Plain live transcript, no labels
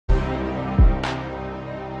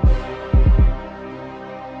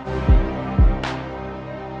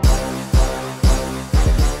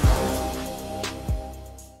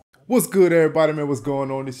What's good, everybody, man? What's going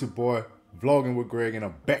on? It's your boy, Vlogging with Greg, and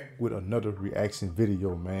I'm back with another reaction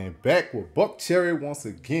video, man. Back with Buckcherry once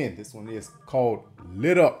again. This one is called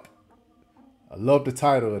Lit Up. I love the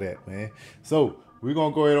title of that, man. So we're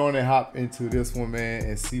going to go ahead on and hop into this one, man,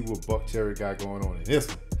 and see what Buckcherry got going on in this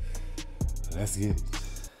one. Let's get it.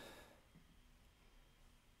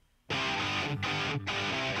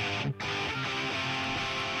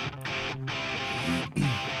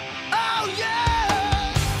 Oh, yeah!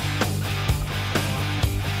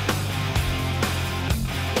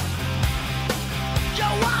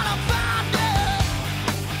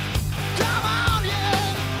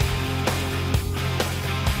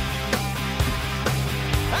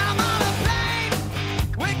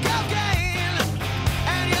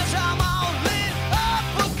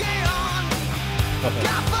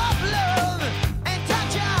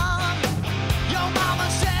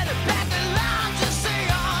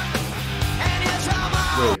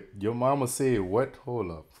 Wait, your mama said what?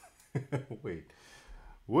 Hold up. Wait,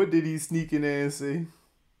 what did he sneak in there and say?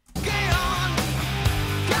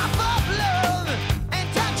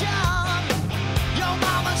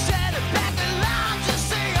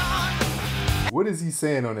 What is he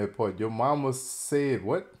saying on that part? Your mama said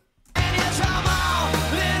what? And yes, I'm all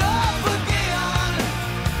lit up again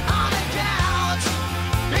on the couch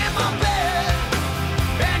in my bed.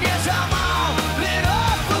 And yes, I'm all lit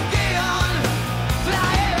up again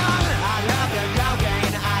flying. I love that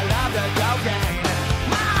cocaine. I love that cocaine.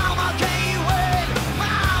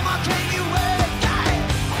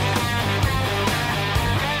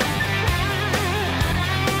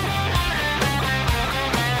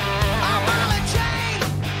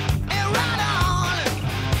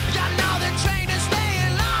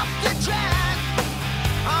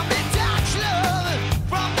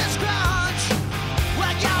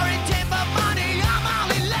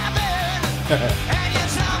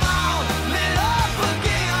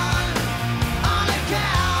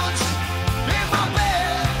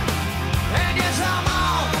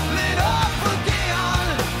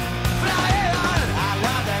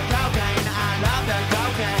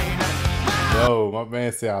 Yo, my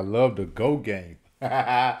man said I love the go game.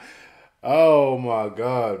 Oh my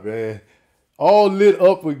God, man. All lit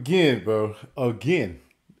up again, bro. Again.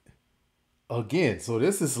 So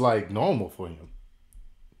this is like normal for him.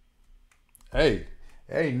 Hey,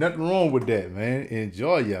 ain't nothing wrong with that, man.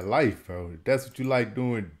 Enjoy your life, bro. If that's what you like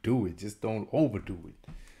doing, do it. Just don't overdo it.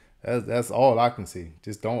 That's all I can say.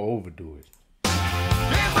 Just don't overdo it. In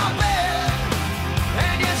my bed,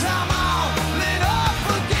 and yes, I'm all lit up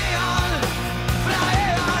again,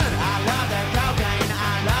 flying. I love that cocaine.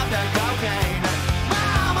 I love that cocaine.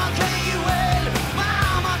 Mama, can you wait?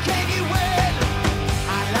 Mama, can you wait?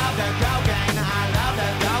 I love that cocaine. I love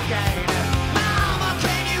that cocaine.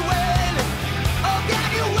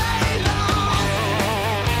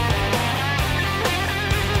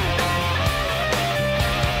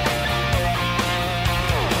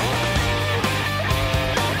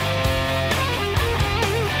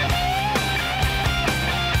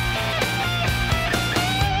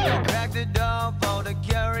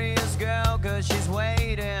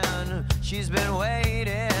 She's been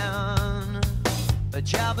waiting, a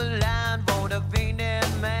job line for the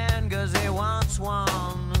fiending man, cause he wants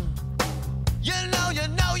one. You know,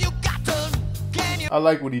 you got to, can you? I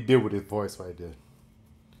like what he did with his voice right there.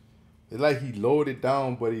 It's like he lowered it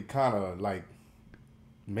down, but he kind of like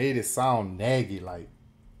made it sound naggy. Like,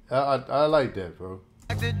 I like that, bro.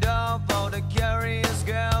 The door for the curious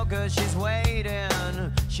girl, cause she's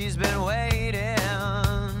waiting, she's been waiting.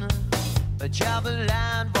 A job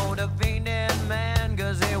line for the fiending man,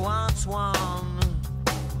 cause he wants one.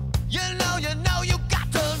 You know, you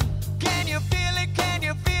got to. Can you feel it? Can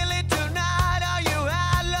you feel it tonight? Are you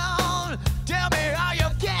alone? Tell me, are you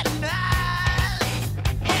getting high?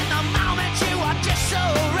 In the moment you are just so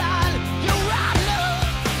right. You right, love.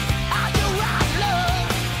 Are you right, love?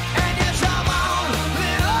 And yes, I'm all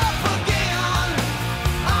lit up again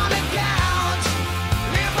on the couch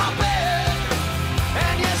in my bed.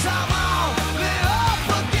 And yes, I'm all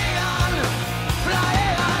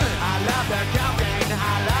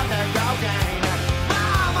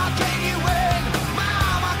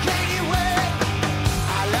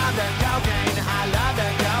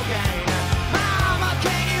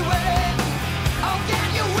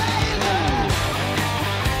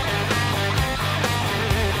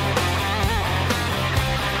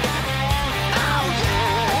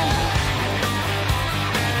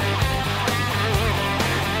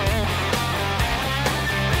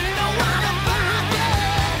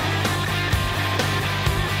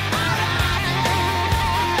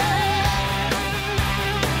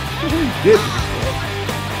Didn't.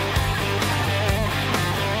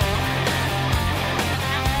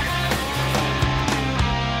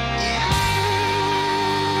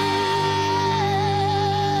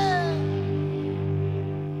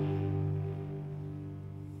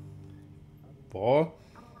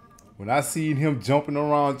 When I seen him jumping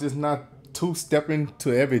around, just not two-stepping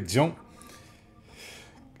to every jump,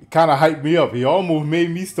 it kind of hyped me up. He almost made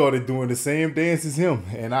me started doing the same dance as him.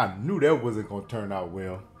 And I knew that wasn't going to turn out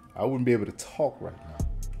well. I wouldn't be able to talk right now.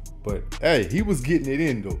 But, hey, he was getting it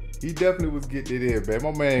in, though. He definitely was getting it in, man.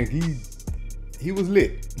 My man, he was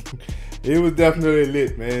lit. It was definitely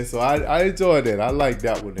lit, man. So I enjoyed that. I like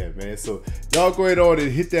that one there, man. So y'all go ahead on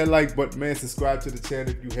and hit that like button, man. Subscribe to the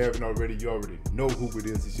channel if you haven't already. You already know who it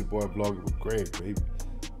is. It's your boy Vlogging with Greg, baby.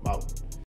 I'm out.